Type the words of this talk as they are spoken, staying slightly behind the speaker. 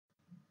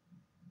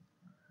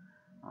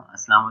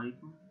अस्सलाम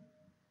वालेकुम।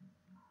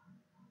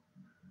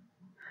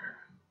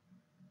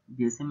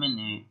 जैसे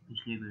मैंने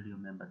पिछले वीडियो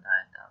में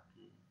बताया था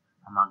कि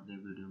हम अगले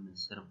वीडियो में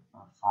सिर्फ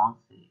सॉन्ग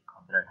से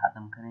कॉपीराइट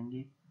ख़त्म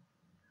करेंगे।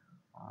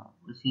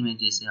 उसी में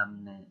जैसे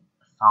हमने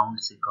साउंड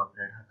से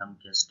कॉपीराइट ख़त्म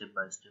किया स्टेप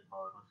बाय स्टेप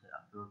और उसे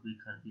अपलोड भी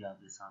कर दिया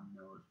आपके सामने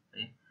और उस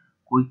पर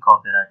कोई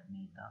कॉपीराइट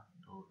नहीं था,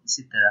 तो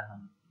इसी तरह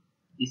हम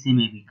इसी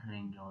में भी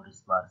करेंगे और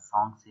इस बार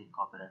सॉन्ग से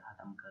कॉपीराइट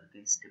ख़त्म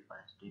करके स्टेप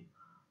बाय स्टेप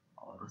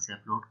और उसे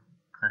अपलोड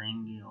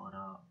करेंगे और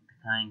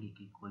दिखाएंगे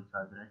कि कोई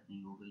कॉपीराइट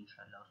नहीं होगा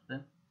इंशाल्लाह उस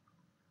पर।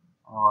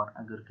 और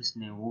अगर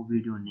किसने वो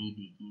वीडियो नहीं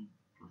देखी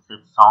तो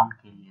सिर्फ साउंड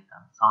के लिए था।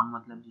 साउंड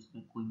मतलब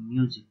जिसमें कोई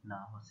म्यूजिक ना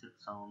हो, सिर्फ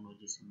साउंड हो,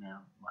 जैसे मैं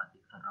आप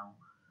बातें कर रहा हूँ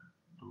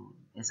तो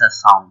ऐसा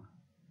साउंड,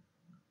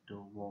 तो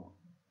वो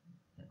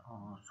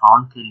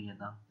साउंड के लिए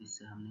था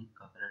जिससे हमने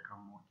कॉपीराइट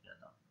रिमूव किया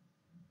था।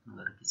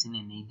 अगर किसी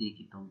ने नहीं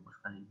देखी तो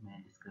उसका लिंक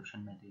मैं डिस्क्रिप्शन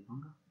में दे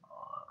दूँगा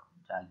और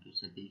जाके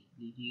उसे देख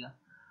लीजिएगा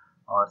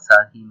और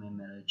साथ ही में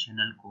मेरे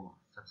चैनल को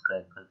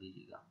सब्सक्राइब कर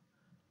दीजिएगा।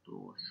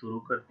 तो शुरू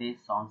करते हैं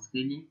सॉन्ग्स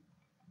के लिए।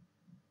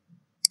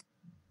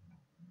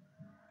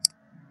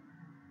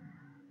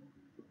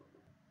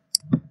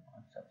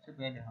 सबसे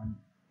पहले हम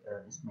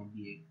इसमें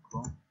भी एक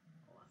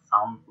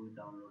साउंड को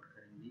डाउनलोड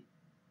करेंगे,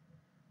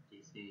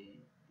 जैसे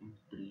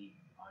Mp3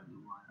 ऑडियो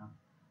वाला।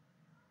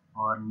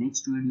 और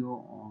नेक्स्ट वीडियो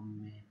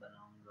मैं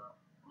बनाऊंगा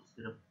वो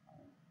सिर्फ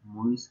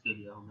मूवीज़ के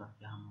लिए होगा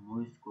कि हम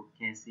मूवीज़ को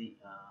कैसे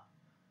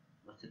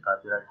उससे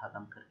कॉपीराइट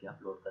ख़त्म करके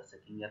अपलोड कर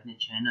सकेंगे अपने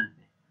चैनल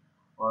पे।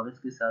 और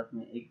इसके साथ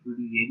में एक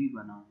वीडियो ये भी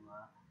बनाऊंगा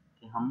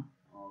कि हम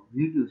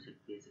वीडियो से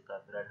कैसे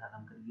कॉपीराइट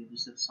ख़त्म करेंगे, जो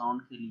सिर्फ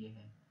साउंड के लिए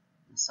है,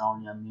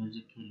 साउंड या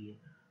म्यूज़िक के लिए।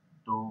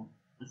 तो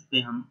उस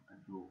पर हम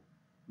जो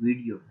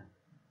वीडियो है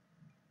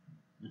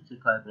उससे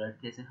कॉपीराइट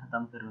कैसे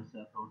ख़त्म करें, उससे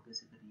अपलोड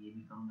कैसे करें, ये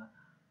भी करूँगा।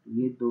 तो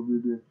ये दो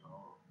वीडियो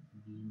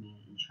भी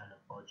मैं इंशाल्लाह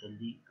बहुत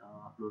जल्दी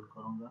अपलोड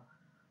करूँगा।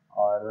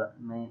 और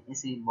मैं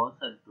ऐसे बहुत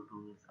सारे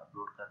ट्यूटोरियल्स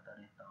अपलोड करता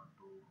रहता हूँ,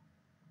 तो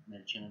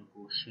मेरे चैनल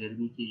को शेयर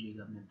भी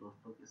कीजिएगा अपने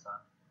दोस्तों के साथ,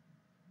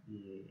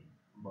 ये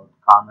बहुत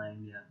काम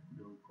आएंगे आप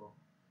लोगों को,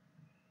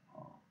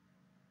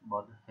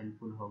 बहुत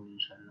हेल्पफुल होगी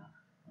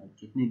इंशाल्लाह।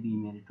 जितने भी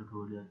मेरे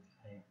ट्यूटोरियल्स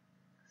है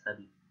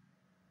सभी।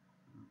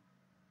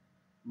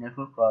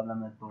 नेटवर्क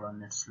प्रॉब्लम है, थोड़ा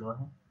नेट स्लो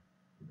है,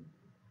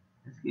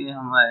 इसके लिए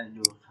हमारे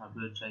जो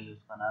सॉफ्टवेयर चाहिए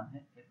उसका नाम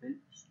है एपल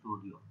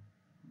स्टूडियो।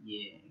 ये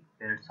एक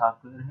पेड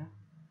सॉफ्टवेयर है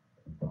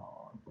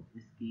और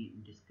इसकी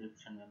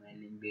डिस्क्रिप्शन में मैं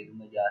लिंक दे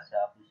दूँगा जहाँ से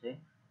आप उसे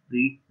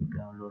फ्री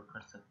डाउनलोड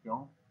कर सकते हो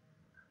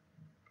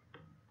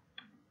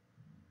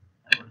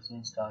और इसे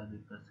इंस्टॉल भी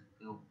कर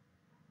सकते हो।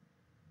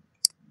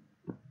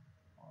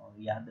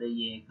 और याद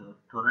रहिए एक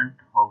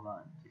टोरेंट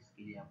होगा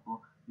जिसके लिए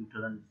आपको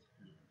टोरेंट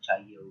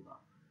चाहिए होगा,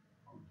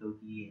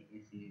 क्योंकि ये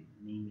ऐसे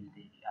नहीं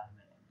मिलते। आप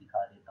मैं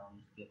दिखा देता हूँ,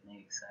 इसकी अपने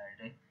एक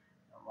साइड है,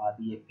 वहाँ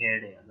भी ये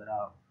पेड है। अगर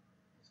आप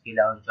इसके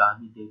अलावा जहाँ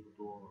भी देखो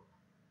तो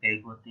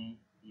फेक होते हैं,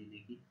 ये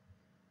देखिए।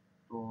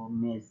 तो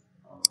मैं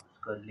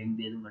उसका लिंक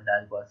दे दूँगा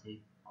डायरेक्ट, वहाँ से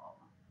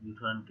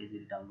यूटर्न के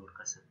जरिए डाउनलोड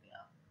कर सकते हैं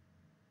आप।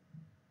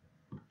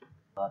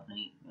 बात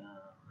नहीं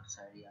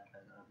साइड यहाँ पे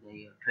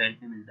अगर ट्रेल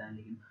पे मिलता है,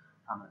 लेकिन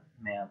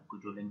मैं आपको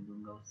जो लिंक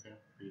दूंगा उससे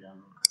आप फ्री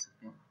डाउनलोड कर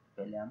सकते हो।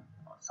 पहले हम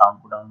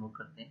साउंड को डाउनलोड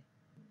करते हैं।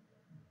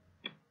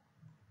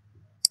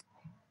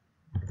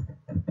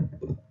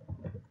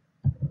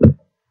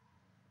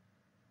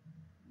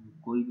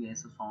 कोई भी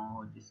ऐसा सॉन्ग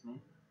हो जिसमें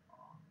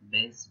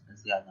बेस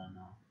ज़्यादा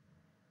ना हो,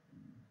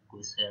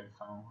 कोई सैड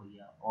सॉन्ग हो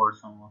या ओल्ड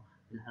सॉन्ग हो।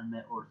 फिलहाल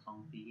मैं ओल्ड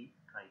सॉन्ग पे ही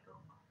ट्राई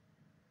करूँगा।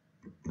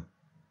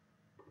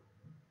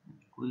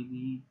 कोई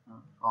भी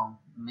सॉन्ग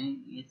मैं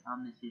ये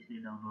सामने से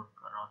इसलिए डाउनलोड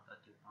कर रहा हूँ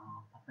ताकि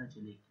पता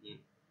चले कि ये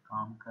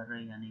काम कर रहा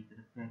है या नहीं कर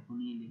रहा। फेक तो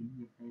नहीं, लेकिन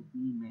ये फेक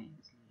नहीं, मैं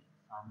इसलिए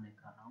सामने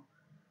कर रहा हूँ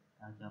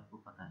ताकि आपको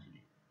पता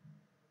चले।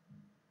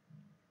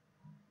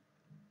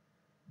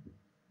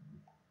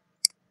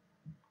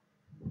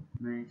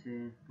 मैं इसे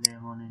प्ले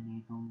होने नहीं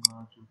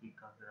दूंगा क्योंकि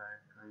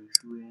कॉपीराइट का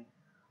इशू है।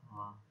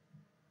 और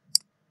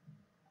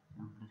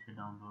मैं इसे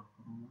डाउनलोड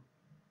करूँगा।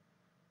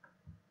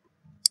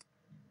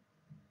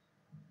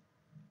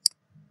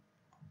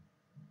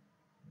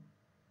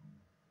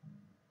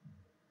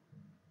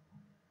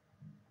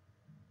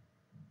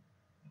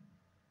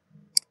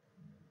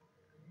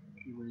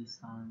 कि वही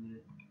सॉन्ग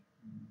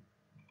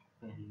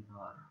पहली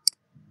बार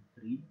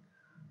 3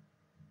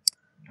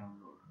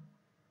 डाउनलोड।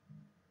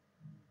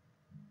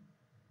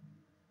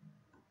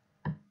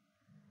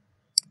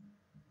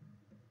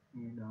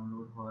 ये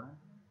डाउनलोड हो रहा है,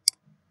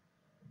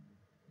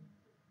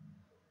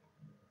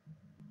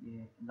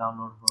 ये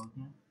डाउनलोड हो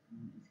गया।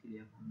 इसके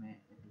लिए हमें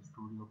एपल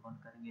स्टूडियो ओपन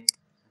करेंगे।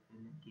 सबसे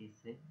पहले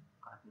केस से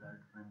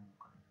कॉपीराइट रिमूव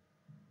करें।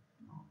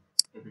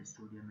 एपल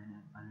स्टूडियो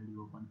मैंने ऑलरेडी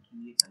ओपन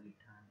की है ताकि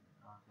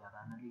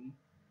ज़्यादा ना लगे।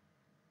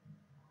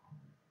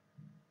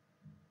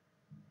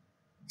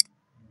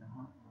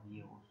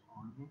 ये वो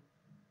सॉन्ग है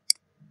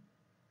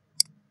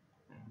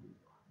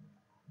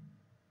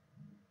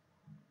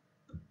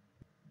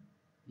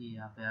ये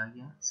यहाँ पे आ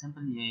गया।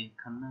 सिंपल ये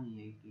करना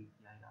ये कि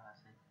क्या यहाँ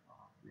से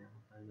प्ले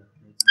होता है या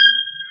प्ले करना।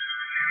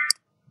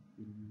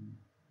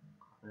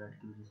 कॉपीराइट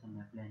की वजह से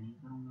मैं प्ले नहीं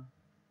करूँगा।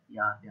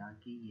 यहाँ पे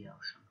आके ये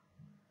ऑप्शन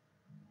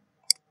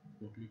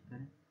पे क्लिक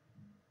करें।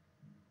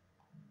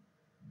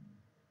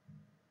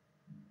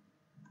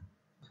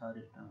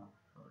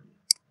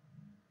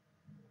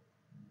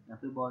 यहाँ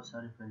पे बहुत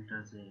सारे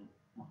फिल्टर्स है,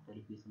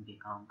 मुख्तलिफ किस्म के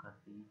काम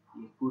करते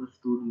हैं। ये पूरा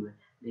स्टूडियो है,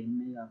 लेकिन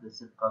मैं यहाँ पे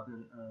सिर्फ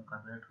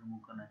कॉपीराइट रिमूव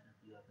करना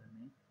चाहती हूँ। अगर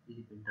मैं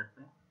इसी फिल्टर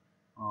पे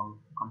और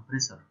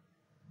कंप्रेसर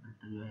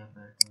फिल्टर जो है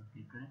पर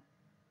क्लिक करें,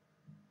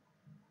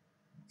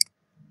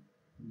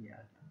 ये आ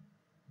गया।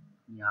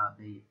 यहाँ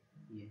पे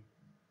ये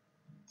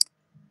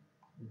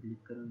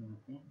क्लिक करो, यहाँ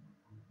पे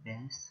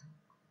बेस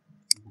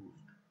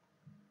बूस्ट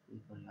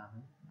क्लिक और यहाँ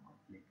पे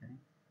क्लिक करें।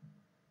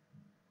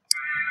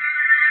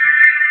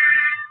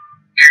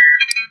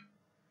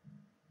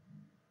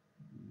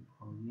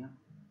 हो गया।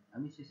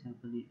 अब इसे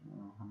सिंपली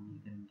हम ये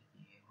करेंगे कि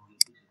ये हो गया,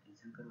 इसे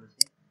कैंसिल करो,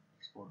 इसे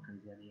एक्सपोर्ट कर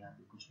दिया। यहाँ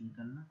पे कुछ नहीं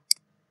करना।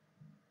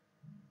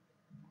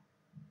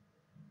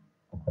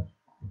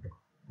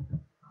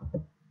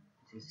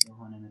 इसे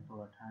होने में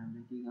थोड़ा टाइम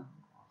लगेगा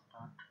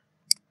स्टार्ट,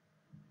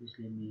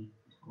 इसलिए मैं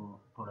इसको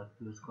थोड़ा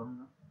क्लोज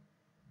करूँगा।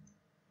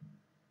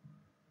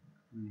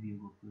 वीडियो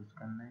को क्लोज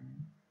करना है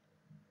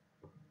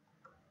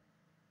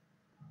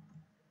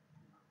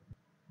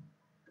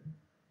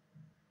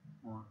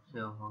और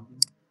सेव हो गया।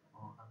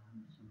 और अब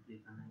हम सिंपली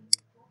करना है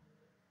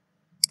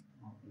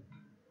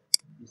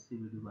इससे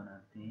वीडियो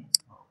बनाते हैं,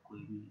 और कोई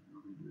भी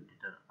वीडियो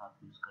एडिटर आप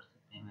यूज़ कर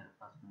सकते हैं। मेरे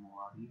पास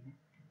मोवावी है।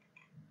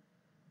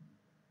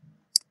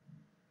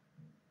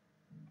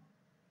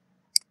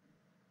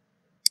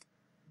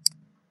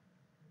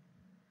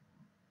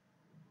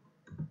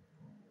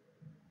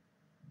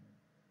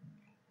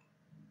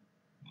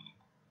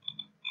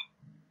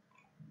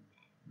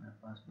 मेरे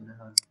पास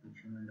फिलहाल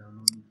पिक्चर में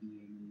डाउनलोड नहीं की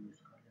है, मैं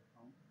यूज़ कर लेता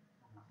हूँ।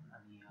 मसला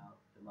नहीं है,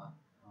 आपके बाद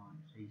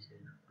सही से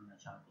करना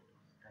चाहते तो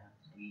उस टाइम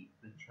सही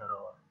पिक्चर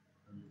और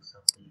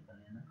सब सही कर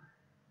लेना।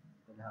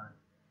 फिलहाल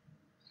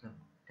सब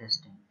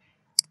टेस्टिंग।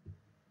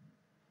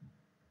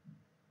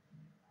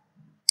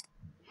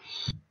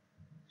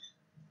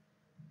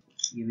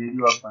 ये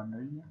वीडियो आप बन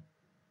रही है,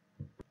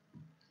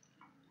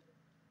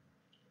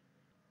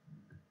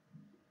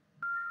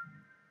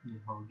 ये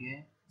हो गया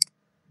है।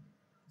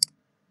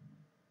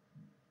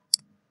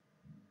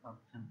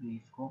 अब सिंपली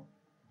इसको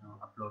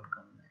अपलोड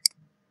करना है।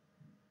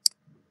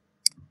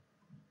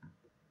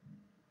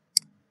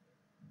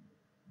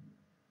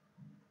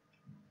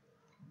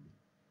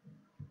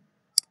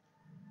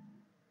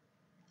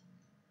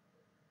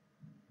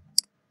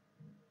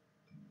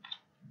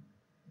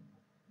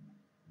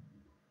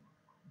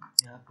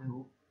 यहाँ पे वो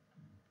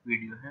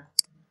वीडियो है,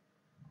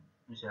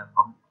 इसे आप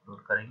हम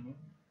अपलोड करेंगे।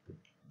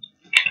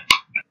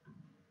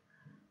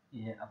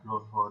 ये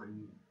अपलोड हो रही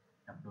है।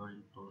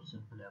 अपलोडिंग तो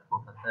सिंपल है, आपको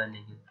पता है,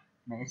 लेकिन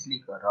मैं इसलिए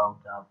कर रहा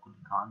हूँ कि आपको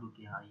दिखा दूँ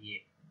कि हाँ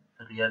ये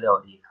रियल है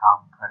और ये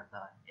काम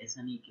करता है।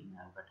 ऐसा नहीं कि मैं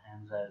आपका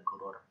टाइम ज़ाया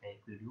करूँ और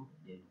फेक वीडियो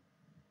दे दूँ।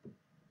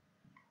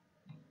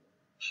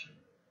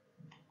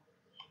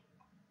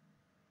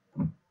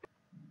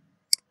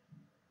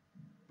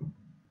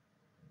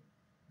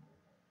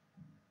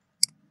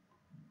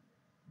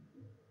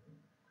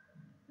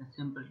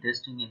 सिंपल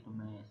टेस्टिंग है, तो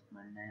मैं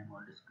इसमें नेम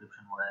और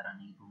डिस्क्रिप्शन वगैरह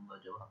नहीं दूंगा।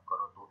 जब आप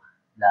करो तो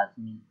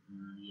लाजमी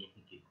ये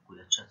है कि कोई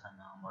अच्छा सा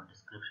नाम और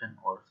डिस्क्रिप्शन,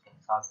 और उसके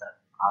साथ साथ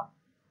आप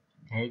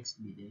टैग्स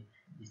भी दें,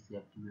 जिससे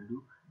आपकी वीडियो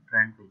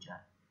ट्रेंड पे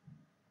जाए।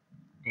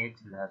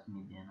 टैग्स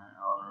लाजमी देना है,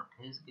 और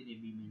टैग्स के लिए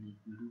भी मैंने एक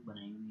वीडियो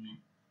बनाई हुई है,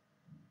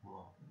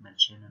 वो मेरे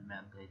चैनल में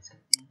आप देख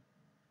सकते हैं।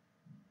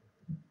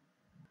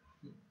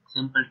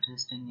 सिंपल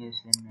टेस्टिंग है,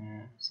 इसलिए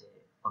मैं इसे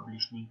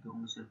पब्लिश नहीं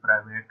करूँगा, सिर्फ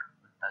प्राइवेट,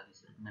 ताकि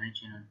सिर्फ मेरे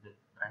चैनल पे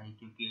रहे,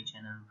 क्योंकि ये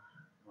चैनल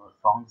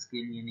सॉन्ग्स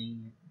के लिए नहीं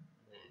है,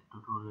 ये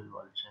ट्यूटोरियल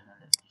वाला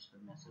चैनल है,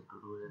 जिसमें मैं सिर्फ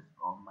ट्यूटोरियल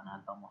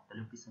बनाता हूँ।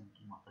 मुख्तलिफ किस्म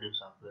की मुख्तलिफ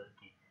सॉफ्टवेयर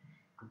के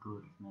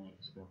ट्यूटोरियल में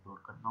इस पर अपलोड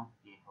करता हूँ।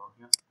 ये हो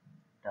गया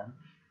डन।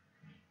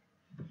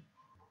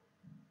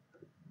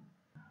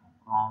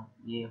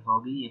 ये हो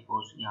गई ये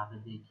पोस्ट। यहाँ पे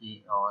देखिए,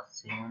 और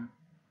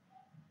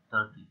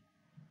 7:30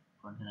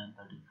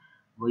 29:30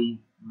 वही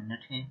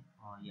मिनट है,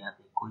 और यहाँ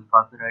पे कोई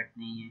कॉपीराइट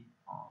नहीं है।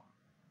 और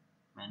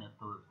मैंने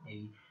तो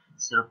यही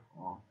सिर्फ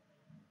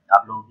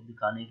आप लोगों को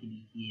दिखाने के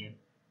लिए की है,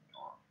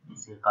 और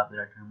इससे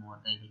कॉपीराइट रिमूव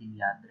होता है। लेकिन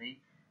याद रहे,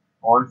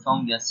 ओल्ड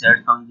सॉन्ग या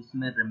सैड सॉन्ग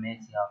जिसमें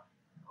रिमेक्स या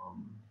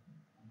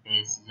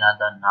बेस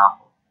ज़्यादा ना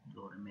हो,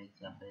 जो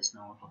रिमेक्स या बेस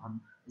ना हो, तो हम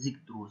इसी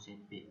के थ्रू से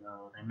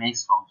रिमेक्स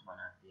सॉन्ग्स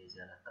बनाते हैं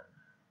ज़्यादातर,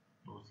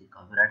 तो उससे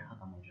कॉपीराइट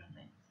खत्म हो जाता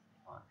है।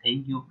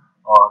 थैंक यू,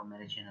 और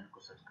मेरे चैनल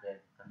को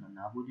सब्सक्राइब करना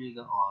ना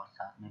भूलिएगा, और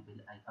साथ में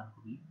बेल आइकन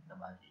को भी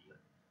दबा दीजिएगा।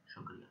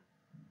 शुक्रिया।